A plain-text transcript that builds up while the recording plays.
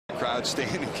crowd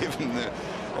stand and give him the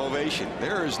ovation.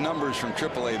 There are his numbers from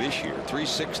AAA this year: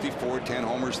 364, 10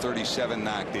 homers, 37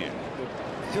 knocked in.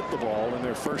 Hit the ball in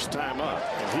their first time up,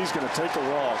 and he's going to take a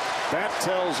walk. That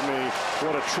tells me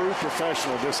what a true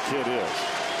professional this kid is.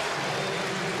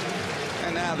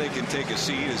 And now they can take a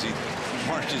seat as he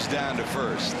marches down to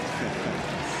first.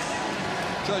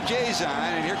 So Jay's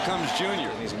on, and here comes Junior.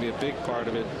 He's going to be a big part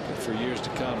of it for years to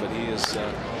come, but he is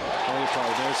only a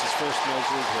part. There's his first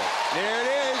major league hit. There it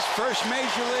is, first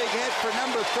major league hit for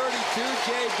number 32,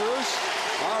 Jay Bruce.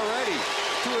 Already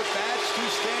 2 at-bats, 2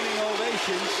 standing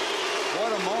ovations.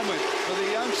 What a moment for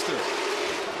the youngster.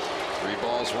 3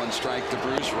 balls, 1 strike to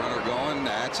Bruce. Runner going.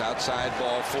 That's outside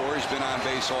ball 4. He's been on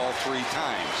base all 3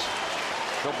 times.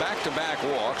 So back-to-back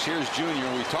walks. Here's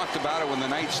Junior. We talked about it when the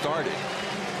night started.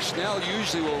 Snell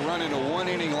usually will run in a 1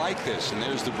 inning like this, and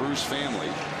there's the Bruce family.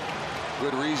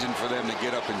 Good reason for them to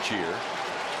get up and cheer.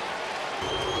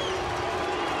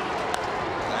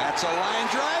 That's a line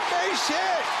drive base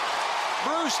hit.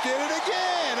 Bruce did it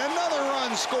again. Another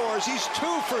run scores. He's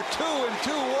 2 for 2 and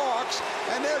 2 walks,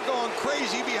 and they're going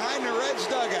crazy behind the Reds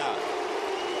dugout.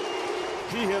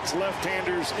 He hits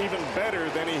left-handers even better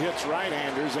than he hits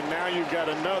right-handers, and now you've got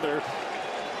another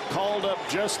called up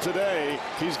just today.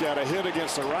 He's got a hit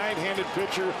against a right-handed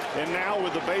pitcher, and now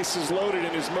with the bases loaded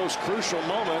in his most crucial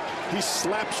moment, he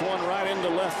slaps one right into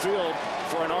left field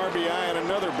for an RBI and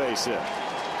another base hit.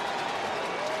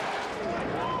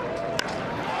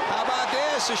 How about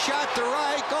this? A shot to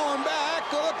right, going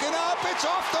back, looking up. It's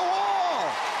off the wall.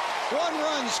 1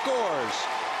 run scores.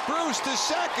 Bruce to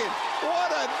second.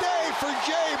 What a day for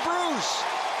Jay Bruce.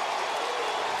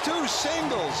 2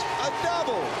 singles, a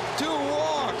double, 2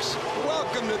 walks.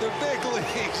 Welcome to the big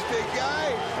leagues, big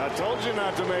guy. I told you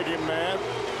not to make him mad.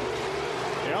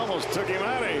 He almost took him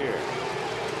out of here.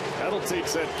 That'll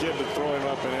teach that kid to throw him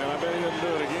up and in. I bet he doesn't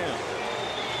do it again.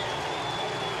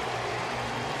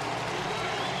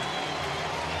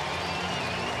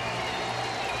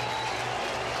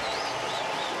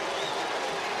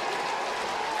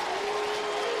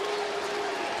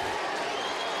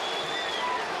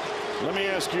 Let me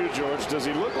ask you, George, does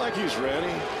he look like he's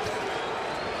ready?